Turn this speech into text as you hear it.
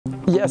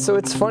Yeah, so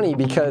it's funny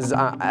because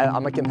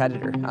I'm a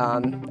competitor.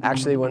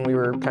 Actually, when we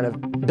were kind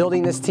of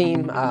building this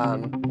team, I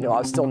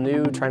was still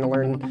new, trying to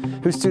learn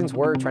who students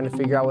were, trying to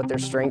figure out what their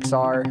strengths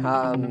are.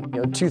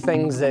 Two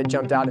things that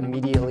jumped out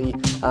immediately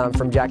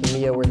from Jack and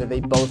Mia were that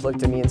they both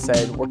looked at me and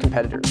said, "We're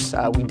competitors.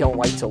 We don't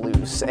like to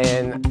lose."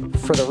 And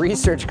for the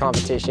research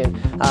competition,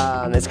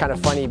 it's kind of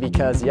funny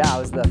because, yeah, I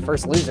was the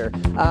first loser,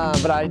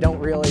 but I don't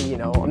really,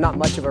 I'm not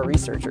much of a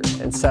researcher.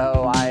 And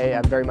so I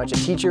am very much a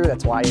teacher.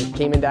 That's why I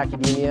came into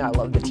academia. I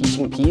love the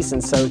teaching piece.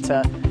 And so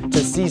to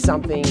see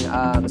something,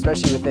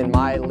 especially within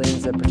my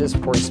lens of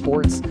participatory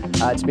sports,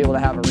 to be able to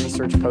have a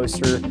research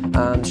poster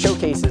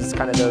showcases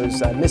kind of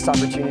those missed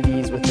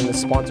opportunities within the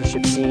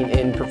sponsorship scene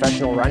in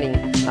professional running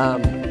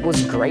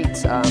was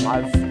great.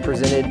 I've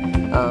presented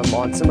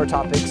on similar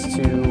topics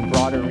to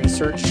broader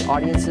research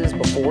audiences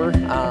before,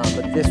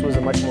 but this was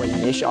a much more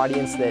niche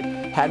audience that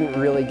hadn't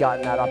really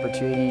gotten that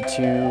opportunity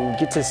to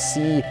get to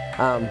see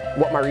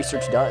what my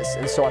research does.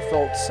 And so I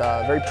felt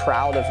very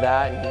proud of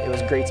that, and it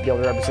was great to be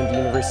able to represent the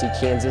University of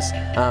Kansas,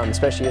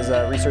 especially as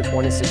a Research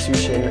One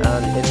institution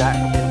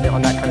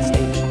on that kind of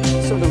stage.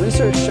 So the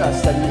research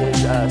study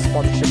is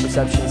sponsorship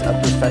receptions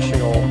of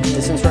professional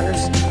distance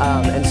runners,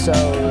 and so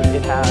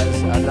it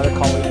has another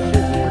colleague here at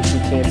the University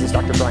of Kansas,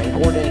 Dr. Brian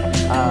Gordon,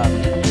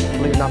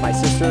 believe it or not, my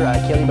sister,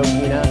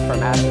 Bogina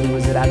who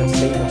was at Adams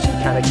State when she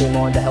kind of came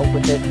on to help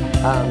with it,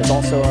 is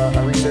also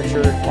a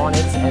researcher on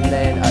it, and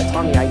then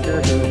Tommy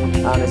Eicher,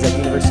 who is at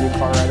University of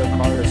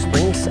Colorado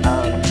Springs,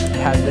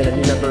 has been a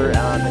new member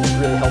and has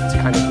really helped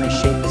to kind of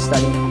reshape the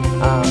study.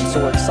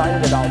 So we're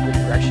excited about the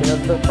direction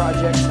of the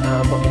project,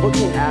 but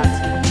looking at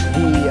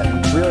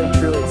really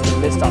truly it's the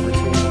missed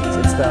opportunities.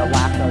 It's the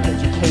lack of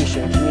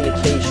education,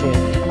 communication,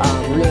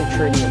 really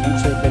creating a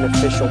mutually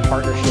beneficial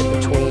partnership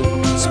between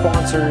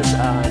sponsors,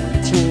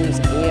 teams,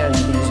 and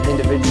these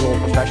individual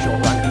professional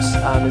runners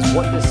is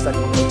what this study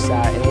looks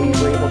at, and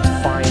we were able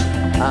to find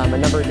a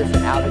number of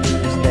different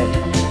avenues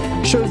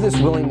that shows this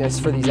willingness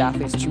for these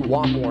athletes to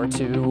want more,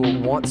 to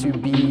want to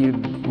be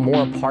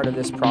more a part of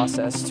this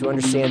process, to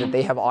understand that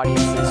they have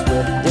audiences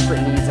with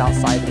different needs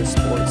outside of the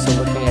sport, so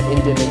looking at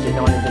endemic and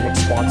non-endemic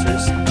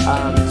sponsors.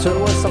 So it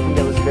was something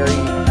that was very,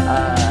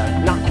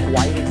 not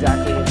quite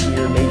exactly into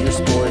your major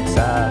sports,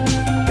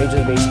 Major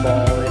League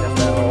Baseball,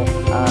 NFL,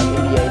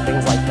 NBA,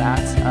 things like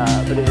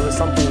that, but it was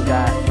something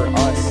that for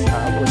us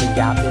was a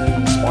gap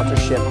in the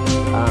sponsorship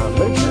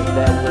literature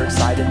that we're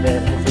excited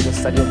that hopefully the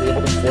study will be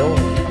able to fill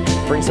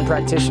and bring some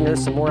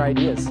practitioners some more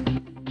ideas.